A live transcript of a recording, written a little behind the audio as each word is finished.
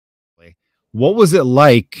what was it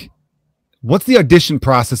like? What's the audition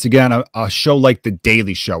process again? A show like The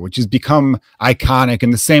Daily Show, which has become iconic in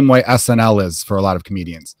the same way SNL is for a lot of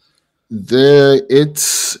comedians.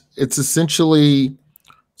 It's essentially,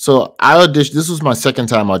 so I auditioned. This was my second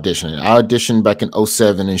time auditioning. I auditioned back in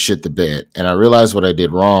 2007 and shit the bed. And I realized what I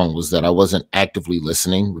did wrong was that I wasn't actively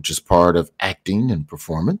listening, which is part of acting and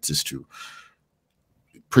performance, is to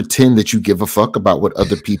pretend that you give a fuck about what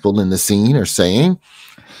other people in the scene are saying.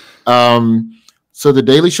 So the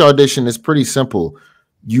Daily Show audition is pretty simple.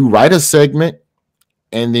 You write a segment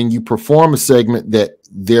and then you perform a segment that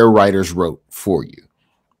their writers wrote for you.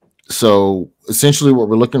 So essentially what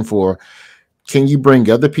we're looking for, can you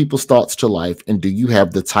bring other people's thoughts to life? And do you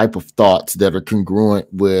have the type of thoughts that are congruent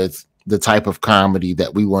with the type of comedy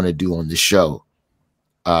that we want to do on the show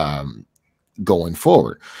going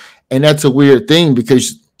forward? And that's a weird thing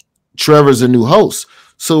because Trevor's a new host.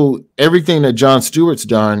 So everything that Jon Stewart's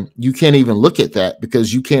done, you can't even look at that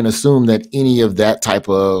because you can't assume that any of that type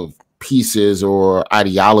of pieces or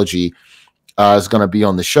ideology is going to be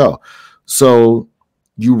on the show. So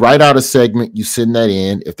you write out a segment, you send that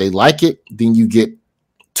in. If they like it, then you get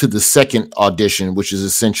to the second audition, which is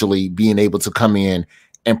essentially being able to come in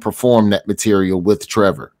and perform that material with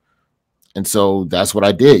Trevor. And so that's what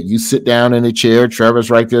I did. You sit down in a chair,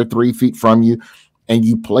 Trevor's right there 3 feet from you, and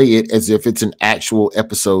you play it as if it's an actual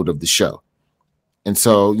episode of the show. And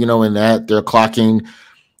so, you know, in that they're clocking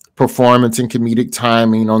performance and comedic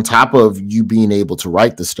timing on top of you being able to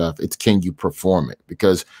write the stuff. It's can you perform it?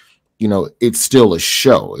 Because, you know, it's still a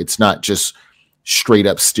show. It's not just straight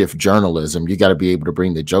up stiff journalism. You got to be able to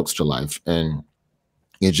bring the jokes to life. And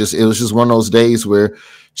it was just one of those days where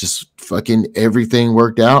just fucking everything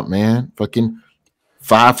worked out, man. Fucking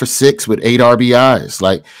 5 for 6 with 8 RBIs.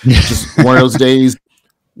 Like just one of those days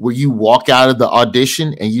where you walk out of the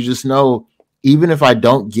audition and you just know, even if I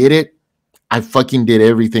don't get it, I fucking did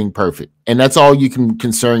everything perfect. And that's all you can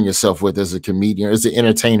concern yourself with as a comedian, as an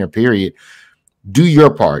entertainer, period. Do your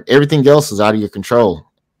part. Everything else is out of your control.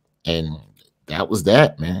 And that was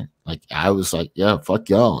that, man. Like, I was like, yeah, fuck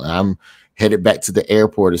y'all. I'm headed back to the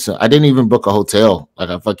airport. So I didn't even book a hotel. Like,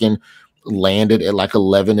 I fucking landed at like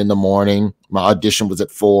 11 in the morning. My audition was at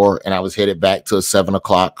 4 and I was headed back to a 7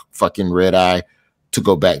 o'clock fucking red eye to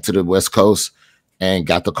go back to the West Coast, and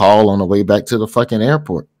got the call on the way back to the fucking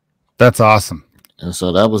airport. That's awesome. And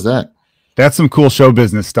so that was that. That's some cool show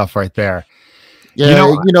business stuff right there. Yeah,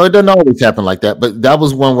 you know, it doesn't always happen like that, but that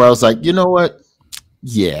was one where I was like, you know what?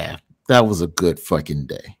 Yeah, that was a good fucking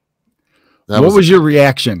day. What was your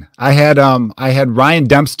reaction? I had Ryan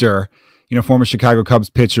Dempster, you know, former Chicago Cubs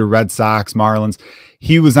pitcher, Red Sox, Marlins.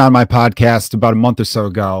 He was on my podcast about a month or so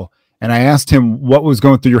ago, and I asked him what was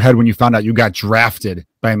going through your head when you found out you got drafted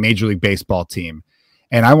by a Major League Baseball team.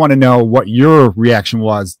 And I want to know what your reaction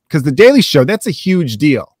was, because the Daily Show, that's a huge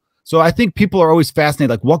deal. So I think people are always fascinated,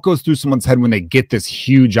 like what goes through someone's head when they get this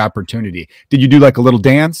huge opportunity. Did you do like a little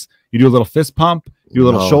dance? You do a little fist pump? You do a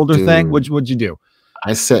little shoulder thing? What'd you do?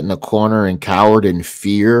 I sat in a corner and cowered in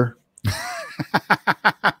fear.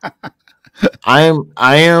 I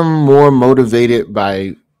am more motivated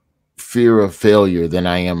by fear of failure than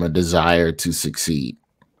I am a desire to succeed.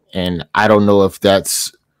 And I don't know if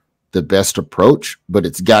that's the best approach, but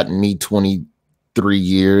it's gotten me 23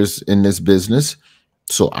 years in this business.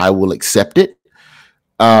 So I will accept it.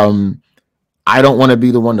 I don't want to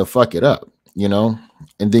be the one to fuck it up, you know?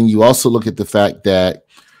 And then you also look at the fact that,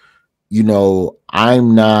 you know,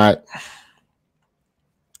 I'm not,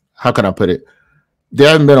 how can I put it? There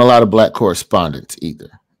haven't been a lot of black correspondents either,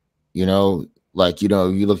 you know? Like, you know,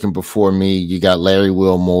 you're looking before me, you got Larry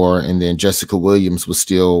Wilmore, and then Jessica Williams was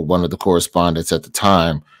still one of the correspondents at the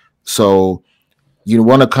time. So you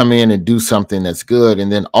want to come in and do something that's good.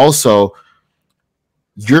 And then also,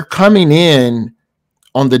 you're coming in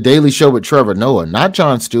on the Daily Show with Trevor Noah, not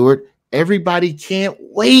Jon Stewart. Everybody can't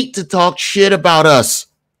wait to talk shit about us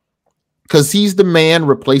because he's the man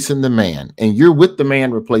replacing the man, and you're with the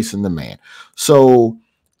man replacing the man. So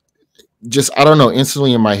just, I don't know,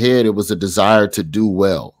 instantly in my head, it was a desire to do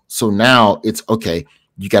well. So now it's okay.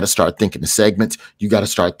 You got to start thinking of segments. You got to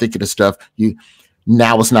start thinking of stuff.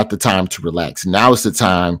 Now it's not the time to relax. Now it's the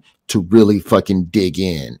time to really fucking dig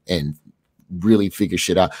in and really figure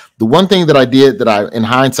shit out. The one thing that I did that in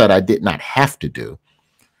hindsight, I did not have to do.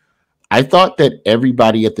 I thought that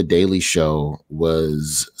everybody at the Daily Show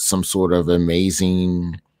was some sort of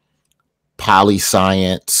amazing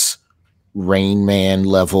poli-science, Rain Man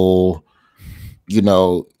level, you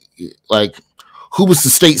know, like who was the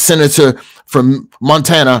state senator from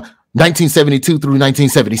Montana 1972 through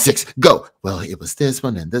 1976? Go. Well, it was this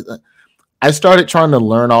one and this. I started trying to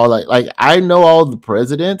learn all that. Like, I know all the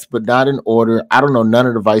presidents, but not in order. I don't know none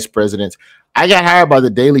of the vice presidents. I got hired by the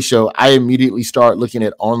Daily Show. I immediately start looking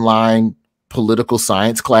at online political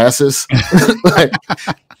science classes. Like,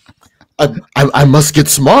 I must get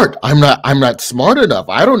smart. I'm not smart enough.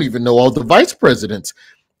 I don't even know all the vice presidents.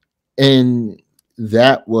 And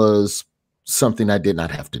that was something I did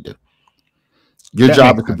not have to do. Your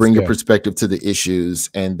job is to bring your perspective to the issues,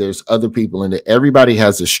 and there's other people in it. Everybody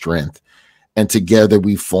has a strength, and together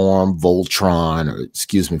we form Voltron, or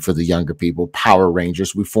excuse me, for the younger people, Power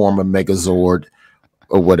Rangers. We form a Megazord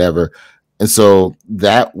or whatever. And so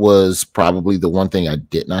that was probably the one thing I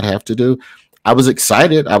did not have to do. I was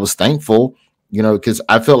excited. I was thankful, you know, because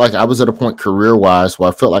I felt like I was at a point career-wise where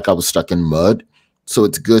I felt like I was stuck in mud. So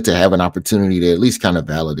it's good to have an opportunity that at least kind of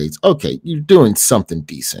validates, okay, you're doing something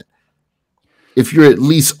decent. If you're at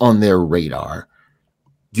least on their radar,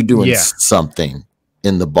 you're doing something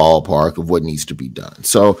in the ballpark of what needs to be done.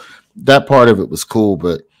 So that part of it was cool,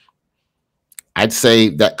 but I'd say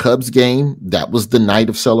that Cubs game, that was the night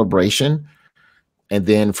of celebration. And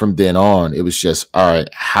then from then on, it was just, all right,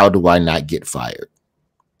 how do I not get fired?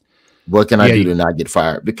 What can I do to not get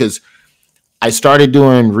fired? Because I started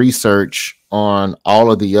doing research on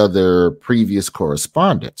all of the other previous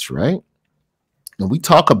correspondents, right? And we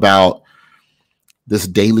talk about this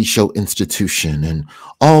Daily Show institution and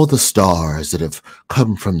all the stars that have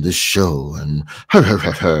come from this show, and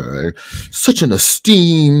such an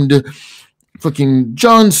esteemed fucking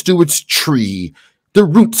Jon Stewart's tree. The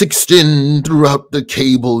roots extend throughout the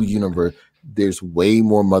cable universe. There's way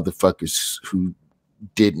more motherfuckers who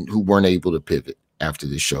weren't able to pivot after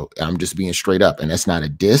this show. I'm just being straight up, and that's not a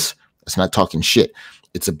diss. That's not talking shit.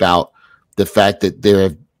 It's about the fact that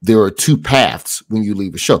there are two paths when you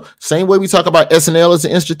leave a show. Same way we talk about SNL as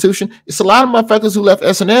an institution. It's a lot of motherfuckers who left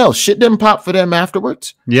SNL. Shit didn't pop for them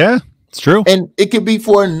afterwards. Yeah, it's true. And it could be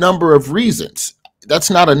for a number of reasons. That's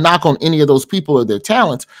not a knock on any of those people or their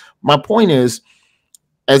talents. My point is,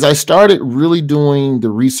 as I started really doing the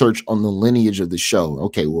research on the lineage of the show,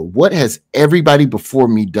 okay, well, what has everybody before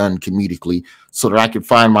me done comedically so that I could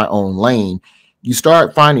find my own lane? You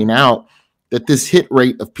start finding out that this hit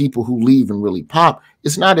rate of people who leave and really pop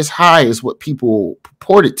is not as high as what people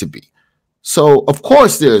purport it to be. So, of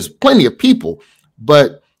course, there's plenty of people,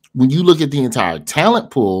 but when you look at the entire talent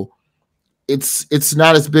pool, it's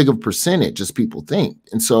not as big of a percentage as people think.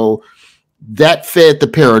 And so that fed the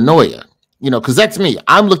paranoia, you know, because that's me.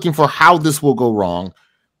 I'm looking for how this will go wrong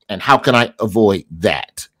and how can I avoid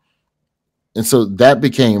that? And so that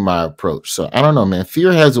became my approach. So I don't know, man.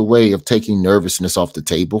 Fear has a way of taking nervousness off the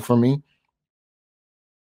table for me.